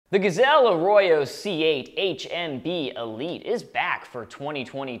The Gazelle Arroyo C8 HMB Elite is back for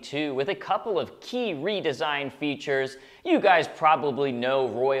 2022 with a couple of key redesign features. You guys probably know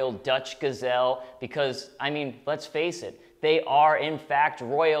Royal Dutch Gazelle because, I mean, let's face it, they are in fact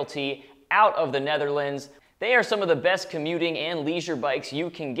royalty out of the Netherlands. They are some of the best commuting and leisure bikes you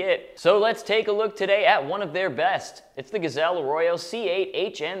can get. So let's take a look today at one of their best. It's the Gazelle Arroyo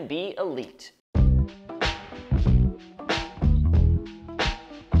C8 HMB Elite.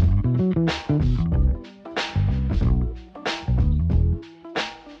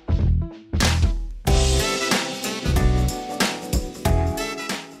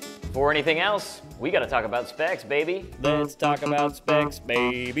 Before anything else, we gotta talk about specs, baby. Let's talk about specs,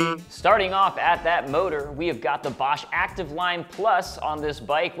 baby. Starting off at that motor, we have got the Bosch Active Line Plus on this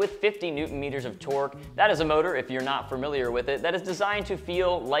bike with 50 Newton meters of torque. That is a motor, if you're not familiar with it, that is designed to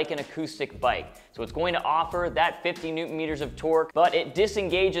feel like an acoustic bike. So it's going to offer that 50 Newton meters of torque, but it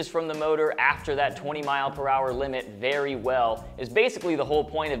disengages from the motor after that 20 mile per hour limit very well, is basically the whole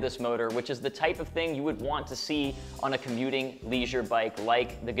point of this motor, which is the type of thing you would want to see on a commuting leisure bike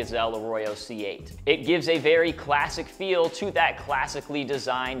like the Gazelle Arroyo C8. It gives a very classic feel to that classically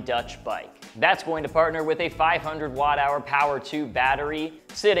designed Dutch bike. That's going to partner with a 500 watt-hour power tube battery,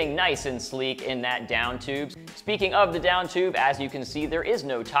 sitting nice and sleek in that down tube. Speaking of the down tube, as you can see, there is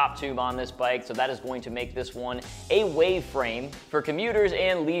no top tube on this bike, so that is going to make this one a wave frame. For commuters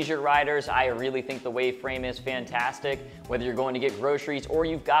and leisure riders, I really think the wave frame is fantastic. Whether you're going to get groceries or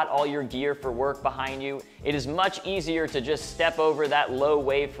you've got all your gear for work behind you, it is much easier to just step over that low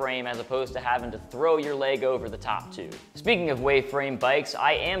wave frame as opposed to having to throw your leg over the top tube. Speaking of wave frame bikes,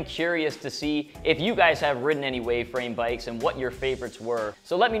 I am curious to see if you guys have ridden any wave frame bikes and what your favorites were.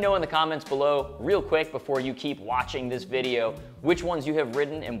 So let me know in the comments below real quick before you keep watching this video which ones you have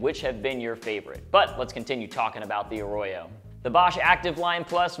ridden and which have been your favorite. But let's continue talking about the Arroyo. The Bosch Active Line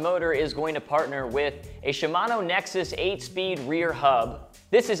Plus motor is going to partner with a Shimano Nexus 8-speed rear hub.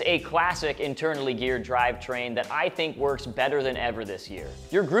 This is a classic internally geared drivetrain that I think works better than ever this year.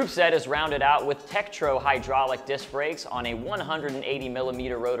 Your group set is rounded out with Tektro hydraulic disc brakes on a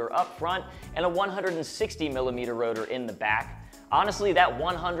 180mm rotor up front and a 160mm rotor in the back. Honestly, that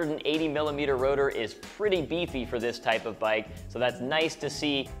 180mm rotor is pretty beefy for this type of bike, so that's nice to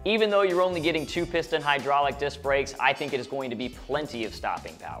see. Even though you're only getting 2-piston hydraulic disc brakes, I think it is going to be plenty of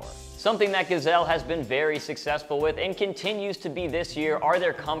stopping power. Something that Gazelle has been very successful with and continues to be this year are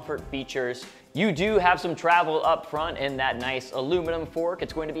their comfort features. You do have some travel up front in that nice aluminum fork.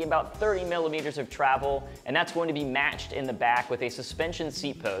 It's going to be about 30mm of travel, and that's going to be matched in the back with a suspension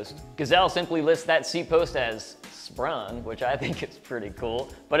seat post. Gazelle simply lists that seat post as sprung, which I think is pretty cool,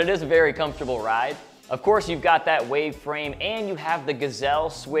 but it is a very comfortable ride. Of course, you've got that wave frame and you have the Gazelle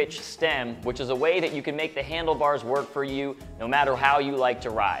switch stem, which is a way that you can make the handlebars work for you no matter how you like to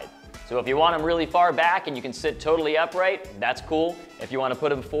ride. So if you want them really far back and you can sit totally upright, that's cool. If you want to put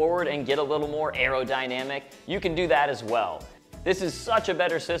them forward and get a little more aerodynamic, you can do that as well. This is such a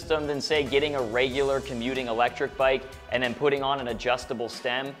better system than, say, getting a regular commuting electric bike and then putting on an adjustable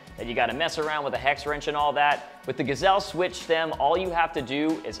stem that you got to mess around with a hex wrench and all that. With the Gazelle switch stem, all you have to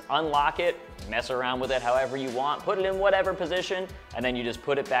do is unlock it, mess around with it however you want, put it in whatever position, and then you just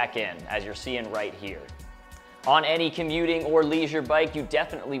put it back in, as you're seeing right here. On any commuting or leisure bike, you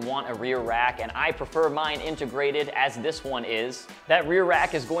definitely want a rear rack, and I prefer mine integrated as this one is. That rear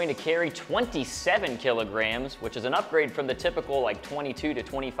rack is going to carry 27 kilograms, which is an upgrade from the typical like 22 to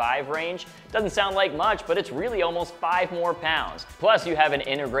 25 range. Doesn't sound like much, but it's really almost 5 more pounds. Plus, you have an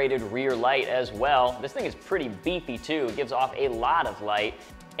integrated rear light as well. This thing is pretty beefy too. It gives off a lot of light.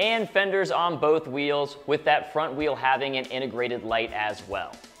 And fenders on both wheels, with that front wheel having an integrated light as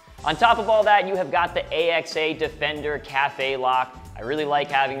well. On top of all that, you have got the AXA Defender Cafe Lock. I really like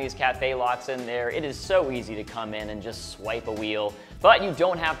having these cafe locks in there. It is so easy to come in and just swipe a wheel, but you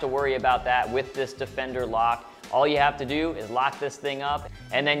don't have to worry about that with this Defender lock. All you have to do is lock this thing up,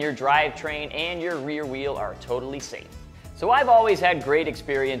 and then your drivetrain and your rear wheel are totally safe. So I've always had great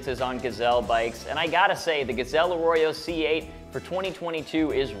experiences on Gazelle bikes, and I gotta say, the Gazelle Arroyo C8 for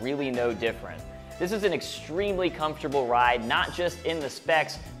 2022 is really no different. This is an extremely comfortable ride, not just in the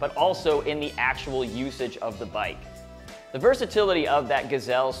specs, but also in the actual usage of the bike. The versatility of that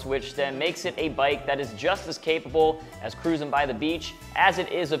Gazelle switch stem makes it a bike that is just as capable as cruising by the beach as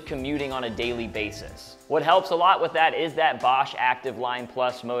it is of commuting on a daily basis. What helps a lot with that is that Bosch Active Line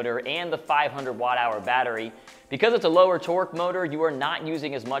Plus motor and the 500 watt-hour battery. Because it's a lower torque motor, you are not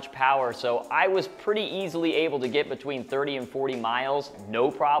using as much power, so I was pretty easily able to get between 30 and 40 miles,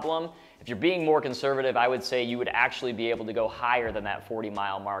 no problem. If you're being more conservative, I would say you would actually be able to go higher than that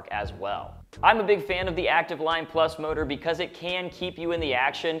 40-mile mark as well. I'm a big fan of the Active Line Plus motor because it can keep you in the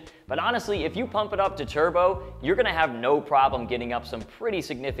action, but honestly, if you pump it up to turbo, you're gonna have no problem getting up some pretty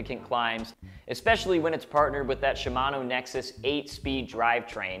significant climbs, especially when it's partnered with that Shimano Nexus 8-speed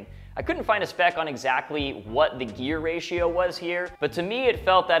drivetrain. I couldn't find a spec on exactly what the gear ratio was here, but to me it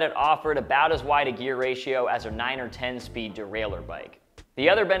felt that it offered about as wide a gear ratio as a 9 or 10 speed derailleur bike. The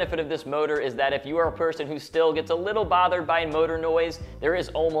other benefit of this motor is that if you are a person who still gets a little bothered by motor noise, there is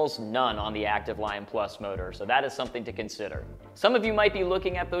almost none on the Active Line Plus motor, so that is something to consider. Some of you might be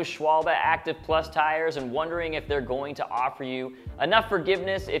looking at those Schwalbe Active Plus tires and wondering if they're going to offer you enough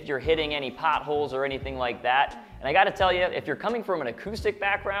forgiveness if you're hitting any potholes or anything like that. And I gotta tell you, if you're coming from an acoustic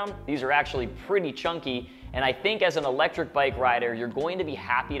background, these are actually pretty chunky, and I think as an electric bike rider, you're going to be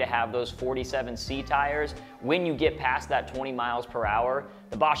happy to have those 47C tires when you get past that 20 miles per hour.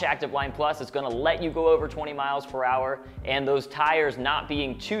 The Bosch Active Line Plus is gonna let you go over 20 miles per hour, and those tires not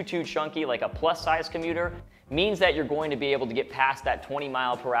being too chunky like a plus size commuter means that you're going to be able to get past that 20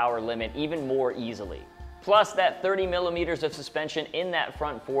 mile per hour limit even more easily. Plus, that 30 millimeters of suspension in that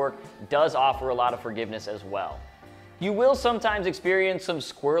front fork does offer a lot of forgiveness as well. You will sometimes experience some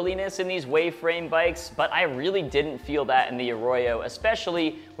squirreliness in these wave frame bikes, but I really didn't feel that in the Arroyo,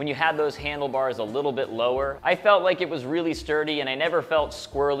 especially when you had those handlebars a little bit lower. I felt like it was really sturdy and I never felt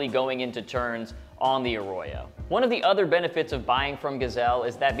squirrely going into turns on the Arroyo. One of the other benefits of buying from Gazelle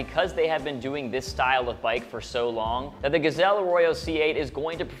is that because they have been doing this style of bike for so long, that the Gazelle Arroyo C8 is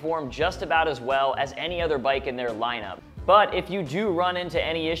going to perform just about as well as any other bike in their lineup. But if you do run into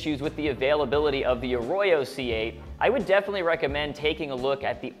any issues with the availability of the Arroyo C8, I would definitely recommend taking a look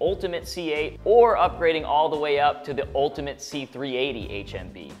at the Ultimate C8 or upgrading all the way up to the Ultimate C380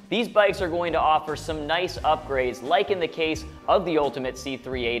 HMB. These bikes are going to offer some nice upgrades, like in the case of the Ultimate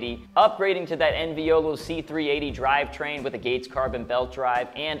C380, upgrading to that Enviolo C380 drivetrain with a Gates carbon belt drive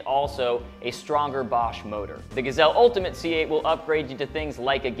and also a stronger Bosch motor. The Gazelle Ultimate C8 will upgrade you to things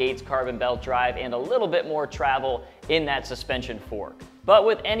like a Gates carbon belt drive and a little bit more travel in that suspension fork. But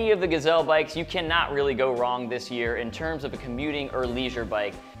with any of the Gazelle bikes, you cannot really go wrong this year in terms of a commuting or leisure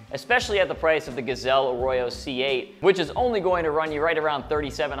bike, especially at the price of the Gazelle Arroyo C8, which is only going to run you right around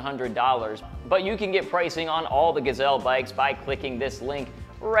 $3,700. But you can get pricing on all the Gazelle bikes by clicking this link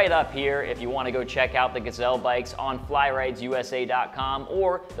right up here if you want to go check out the Gazelle bikes on FlyRidesUSA.com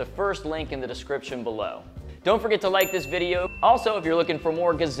or the first link in the description below. Don't forget to like this video. Also, if you're looking for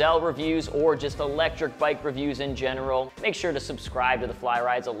more Gazelle reviews or just electric bike reviews in general, make sure to subscribe to the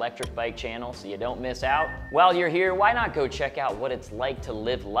FlyRides electric bike channel so you don't miss out. While you're here, why not go check out what it's like to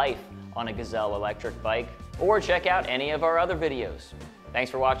live life on a Gazelle electric bike, or check out any of our other videos.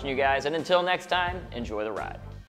 Thanks for watching, you guys, and until next time, enjoy the ride.